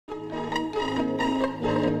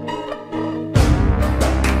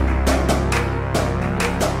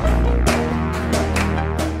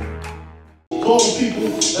cold people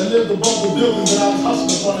that lived above the buildings that I was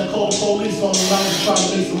hustling from that called the police on me. I was trying to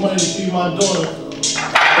make some money to feed my daughter.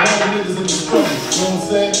 And all the niggas in the struggle, you know what I'm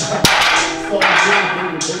saying?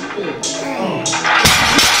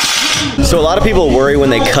 So a lot of people worry when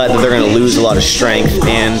they cut that they're going to lose a lot of strength,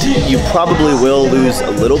 and you probably will lose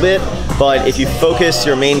a little bit, but if you focus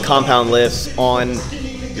your main compound lifts on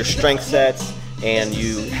your strength sets and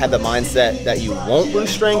you have the mindset that you won't lose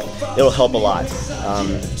strength, it'll help a lot.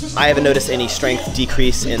 I haven't noticed any strength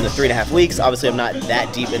decrease in the 3.5 weeks. Obviously, I'm not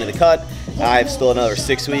that deep into the cut. I have still another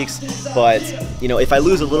 6 weeks, but you know, if I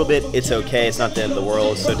lose a little bit, it's okay. It's not the end of the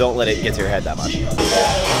world, so don't let it get to your head that much.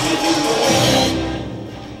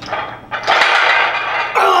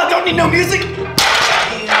 Oh, don't need no music.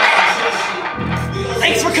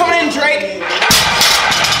 Thanks for coming in, Drake.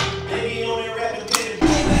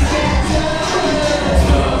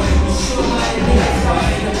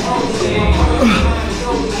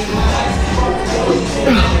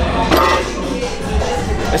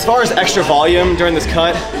 As far as extra volume during this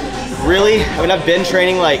cut, really, I mean, I've been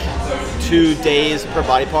training like 2 days per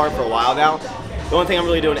body part for a while now. The only thing I'm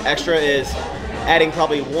really doing extra is adding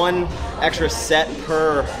probably 1 extra set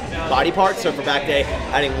per body part. So for back day,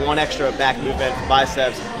 adding 1 extra back movement, for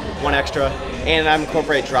biceps, 1 extra, and I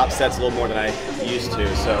incorporate drop sets a little more than I used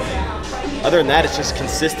to. So other than that, it's just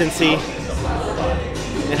consistency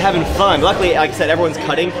and having fun. Luckily, like I said, everyone's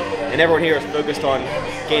cutting, and everyone here is focused on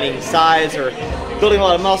gaining size or building a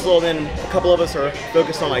lot of muscle, and then a couple of us are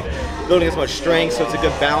focused on like building as much strength, so it's a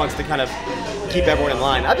good balance to kind of keep everyone in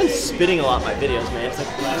line. I've been spitting a lot in my videos, man. It's like,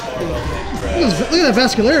 look at that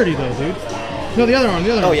vascularity though, dude. No, the other one,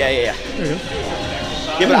 the other one. Oh, yeah. There you go.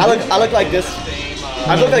 Yeah, but I look like this.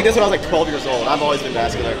 I looked like this when I was like 12 years old. I've always been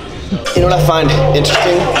vascular. You know what I find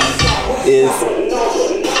interesting is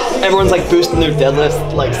everyone's like boosting their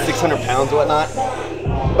deadlifts like 600 pounds and whatnot,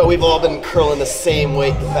 but we've all been curling the same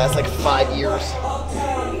weight the past like 5 years.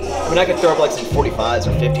 I mean, I could throw up like some 45s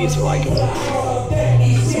or 50s for like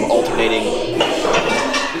some alternating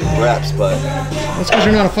reps, but that's because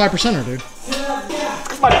you're not a 5%er, dude.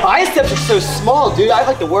 Because my biceps are so small, dude. I have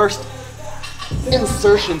like the worst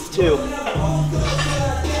insertions too.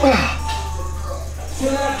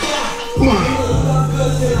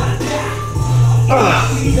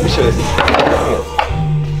 Let me show you this.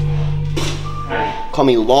 Call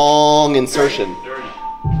me long insertion.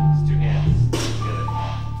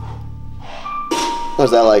 What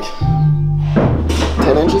is that, like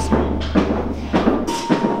 10 inches?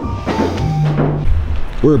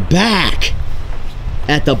 We're back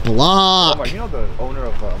at the block. Oh, you know the owner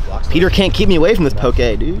of Blocks? Peter can't keep me away from this poke,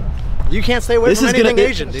 dude. You can't stay away from anything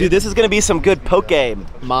Asian, dude. This is gonna be some good poke, man.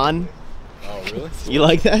 Oh, really? You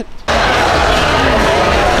like that?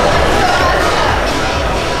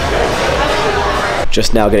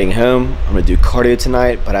 Just now getting home. I'm gonna do cardio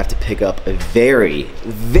tonight, but I have to pick up a very,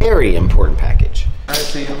 very important package. All right,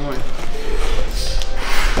 see you in the morning.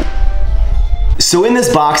 So in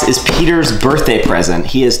this box is Peter's birthday present.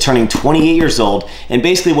 He is turning 28 years old, and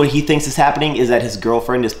basically what he thinks is happening is that his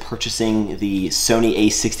girlfriend is purchasing the Sony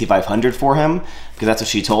a6500 for him, because that's what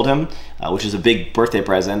she told him, which is a big birthday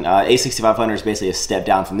present. A6500 is basically a step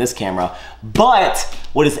down from this camera, but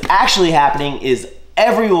what is actually happening is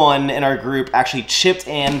everyone in our group actually chipped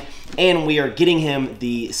in, and we are getting him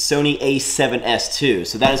the Sony a7S II.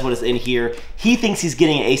 So that is what is in here. He thinks he's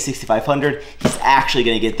getting an a6500. He's actually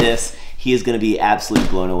gonna get this. He is gonna be absolutely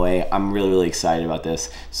blown away. I'm really, really excited about this.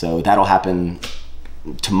 So that'll happen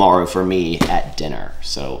tomorrow for me at dinner.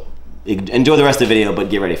 So enjoy the rest of the video, but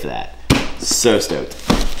get ready for that. So stoked.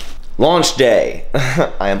 Launch day.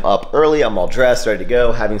 I am up early, I'm all dressed, ready to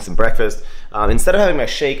go, having some breakfast. Instead of having my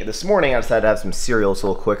shake this morning, I decided to have some cereal. It's a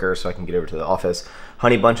little quicker so I can get over to the office.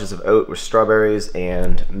 Honey bunches of oat with strawberries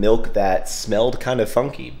and milk that smelled kind of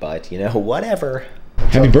funky, but you know, whatever.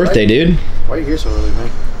 Happy birthday, dude. Why are you here so early, man?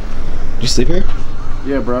 Did you sleep here?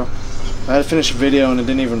 Yeah, bro. I had to finish a video and it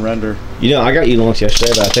didn't even render. You know, I got you lunch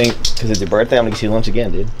yesterday, but I think because it's your birthday, I'm gonna get you lunch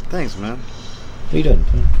again, dude. Thanks, man. What are you doing?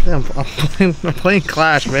 Yeah, I'm playing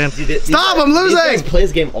Clash, man. Stop, I'm losing! These guys play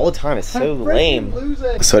this game all the time. It's so lame.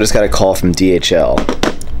 So I just got a call from DHL.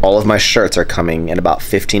 All of my shirts are coming in about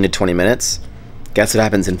 15 to 20 minutes. Guess what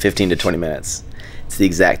happens in 15 to 20 minutes? It's the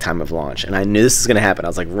exact time of launch. And I knew this was gonna happen. I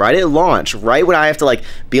was like, right at launch, right when I have to like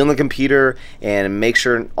be on the computer and make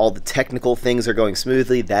sure all the technical things are going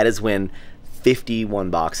smoothly, that is when 51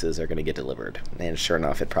 boxes are gonna get delivered. And sure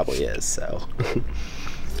enough, it probably is, so.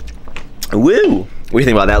 Woo! What do you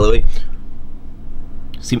think about that, Louie?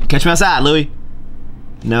 See, catch me outside, Louie.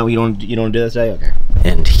 No, you don't do this today? Okay.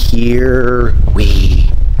 And here we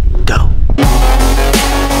go.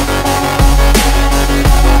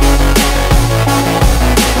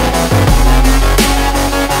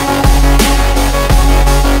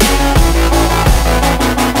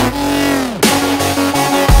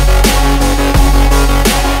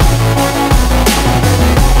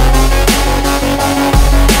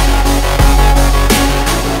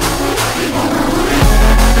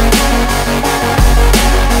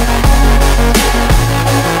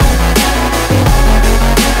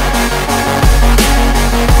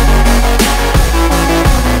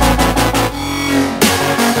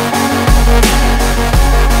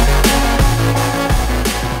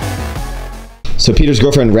 So Peter's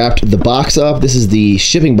girlfriend wrapped the box up. This is the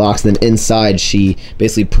shipping box. Then inside, she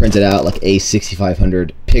basically printed out like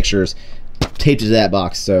A6500 pictures, taped it to that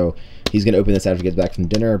box. So he's gonna open this after he gets back from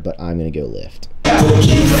dinner, but I'm gonna go lift.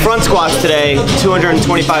 Front squats today,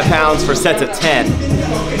 225 pounds for sets of 10.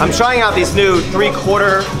 I'm trying out these new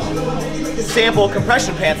 3/4 sample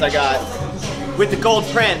compression pants I got with the gold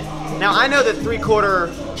print. Now I know that 3/4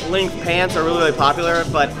 length pants are really popular,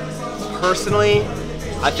 but personally,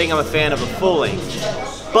 I think I'm a fan of a full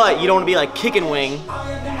length. But you don't want to be like kicking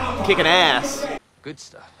ass. Good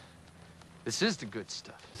stuff. This is the good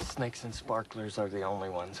stuff. Snakes and sparklers are the only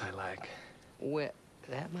ones I like. Well,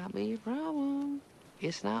 that might be your problem.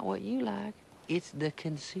 It's not what you like, it's the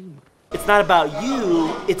consumer. It's not about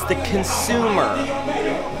you, it's the consumer.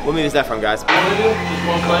 What movie is that from, guys?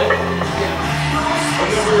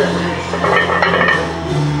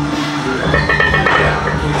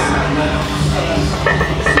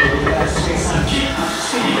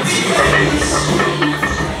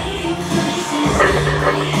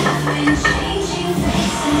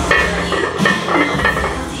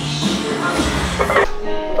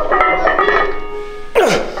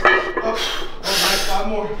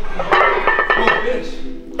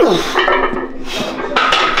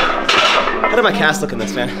 How did my cast look in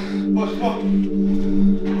this, man? Look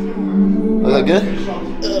that good?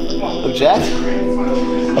 Look jacked?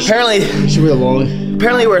 Apparently, Should be a long.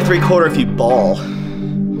 apparently we're a 3/4 if you ball.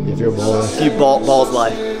 If you're a baller. If you balls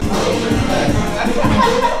life.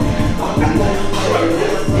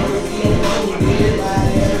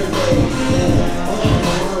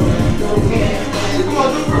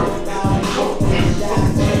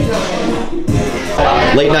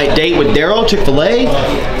 Late night date with Daryl, Chick-fil-A.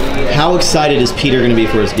 How excited is Peter going to be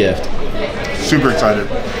for his gift? Super excited.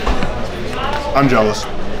 I'm jealous.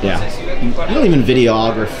 Yeah. You don't even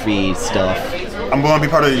videography stuff. I'm going to be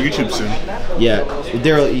part of YouTube soon. Yeah.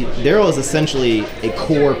 Daryl is essentially a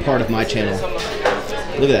core part of my channel.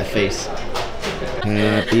 Look at that face.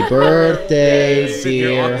 Happy birthday,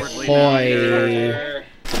 dear Hoy.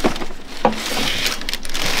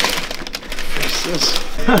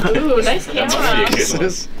 Ooh, nice camera.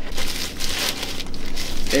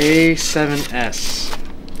 A7S.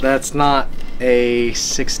 That's not a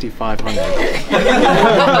 6500.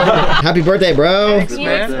 Happy birthday, bro. Can you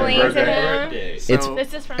explain to him? It's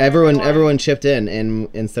This is from everyone chipped in, and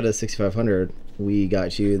instead of the 6500, we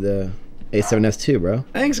got you the A7S II, bro.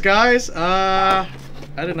 Thanks, guys. I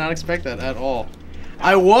did not expect that at all.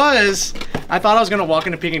 I thought I was gonna walk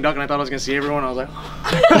into Peking Duck and I thought I was gonna see everyone. I was like,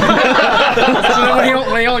 so then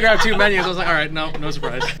when he only grabbed 2 menus, I was like, all right, no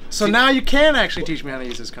surprise. So now you can actually teach me how to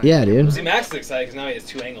use this kind. Yeah, dude. See, Max is excited because now he has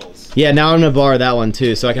 2 angles. Yeah, now I'm gonna borrow that one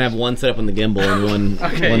too, so I can have one set up on the gimbal and one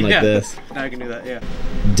like this. Now I can do that, yeah.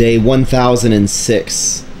 Day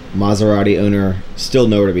 1006. Maserati owner still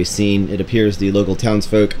nowhere to be seen. It appears the local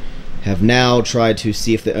townsfolk have now tried to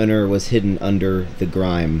see if the owner was hidden under the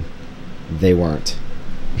grime. They weren't.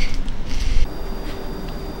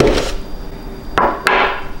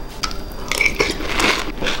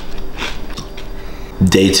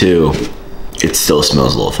 Day 2. It still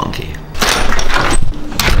smells a little funky.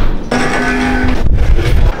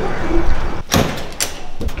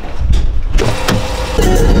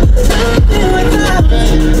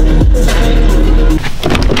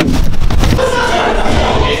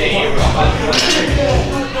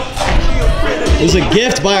 It was a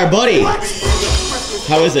gift by our buddy.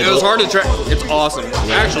 How is it? It was hard to track. It's awesome.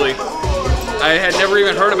 Actually, I had never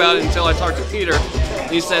even heard about it until I talked to Peter.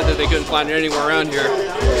 He said that they couldn't find it anywhere around here,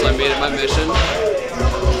 so I made it my mission.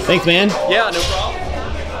 Thanks, man. Yeah, no problem.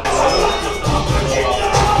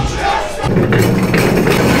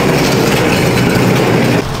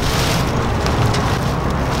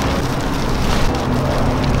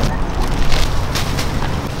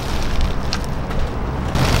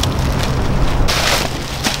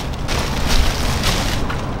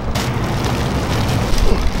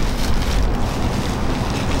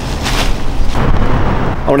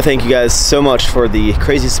 I want to thank you guys so much for the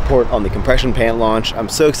crazy support on the compression pant launch. I'm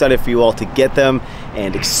so excited for you all to get them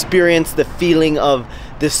and experience the feeling of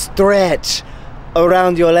the stretch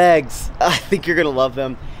around your legs. I think you're gonna love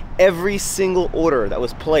them. Every single order that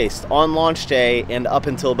was placed on launch day and up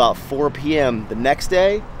until about 4 p.m. the next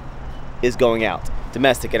day is going out.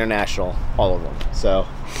 Domestic, international, all of them. So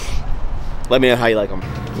let me know how you like them.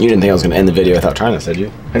 You didn't think I was gonna end the video without trying this, did you?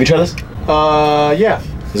 Have you tried this? Yeah.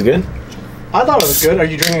 Is it good? I thought it was good. Are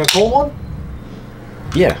you drinking a cold one?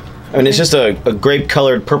 Yeah. I mean, it's just a grape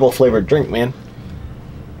colored purple flavored drink, man.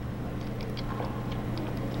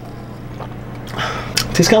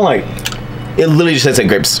 Tastes kind of like, it literally just tastes like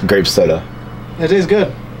grape soda. It is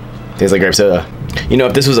good. Tastes like grape soda. You know,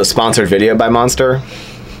 if this was a sponsored video by Monster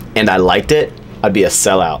and I liked it, I'd be a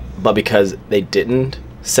sellout. But because they didn't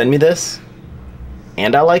send me this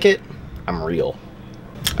and I like it, I'm real.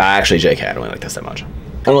 Actually, JK, I don't really like this that much.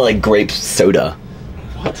 I don't like grape soda.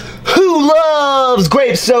 What? Who loves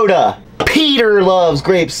grape soda? Peter loves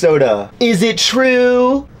grape soda. Is it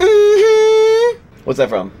true? Mm-hmm. What's that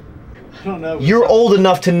from? I don't know. You're old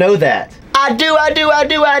enough to know that. I do.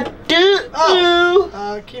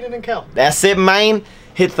 Oh, Keenan and Kel. That's it, man.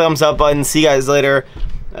 Hit thumbs up button. See you guys later.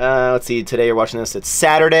 Let's see. Today you're watching this. It's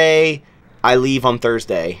Saturday. I leave on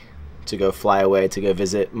Thursday to go fly away to go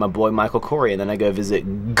visit my boy Michael Corey, and then I go visit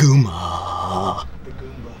Goomba. The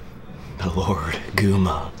Goomba. The Lord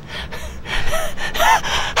Goomba.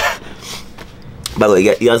 By the way,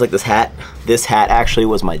 you guys like this hat? This hat actually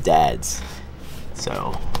was my dad's.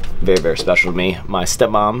 So, very, very special to me. My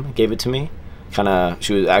stepmom gave it to me.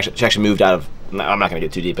 She actually moved out of, I'm not gonna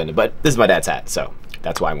get too deep into it, but this is my dad's hat, so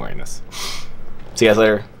that's why I'm wearing this. See you guys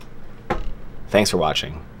later. Thanks for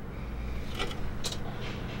watching.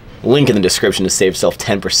 Link in the description to save yourself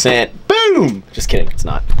 10%. Boom! Just kidding, it's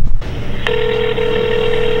not.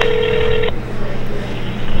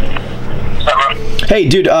 Hey,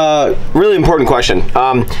 dude, really important question.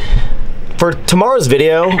 For tomorrow's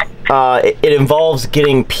video, it involves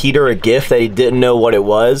getting Peter a gift that he didn't know what it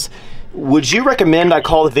was. Would you recommend I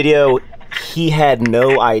call the video "He Had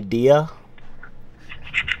No Idea"?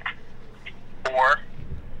 Or?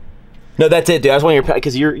 No, that's it, dude. I just want your,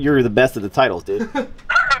 because you're the best at the titles, dude. Yeah,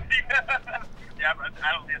 but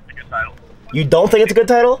I don't think it's a good title. You don't think it's a good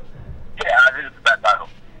title? Yeah, I think it's a bad title.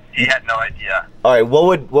 He had no idea. All right, what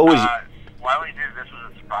would you? Why would we do this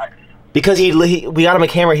as a surprise? Because we got him a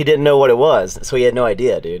camera, he didn't know what it was, so he had no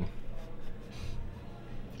idea, dude.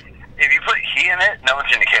 If you put he in it, no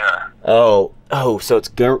one's gonna care. Oh, so it's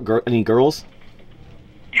any girls?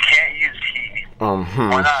 You can't use he.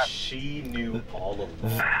 Why not? She knew all of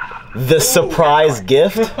them. The surprise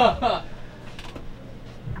gift? I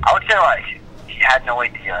would say like he had no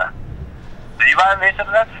idea. Did you buy him these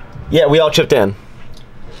something else? Yeah, we all chipped in.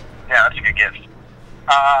 Yeah, that's a good gift.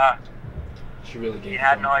 She really gave He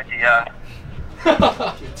had no idea.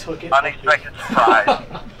 He took it. Unexpected surprise.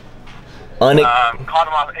 Caught him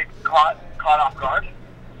off. Caught off guard.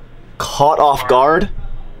 Caught off guard?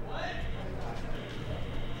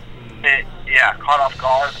 Yeah, caught off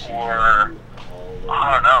guard, or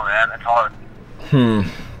I don't know, man. It's hard.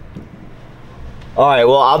 All right,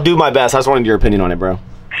 well, I'll do my best. I just wanted your opinion on it, bro.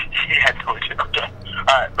 He had no idea. Okay. All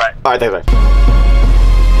right, bye. All right, thanks, bye.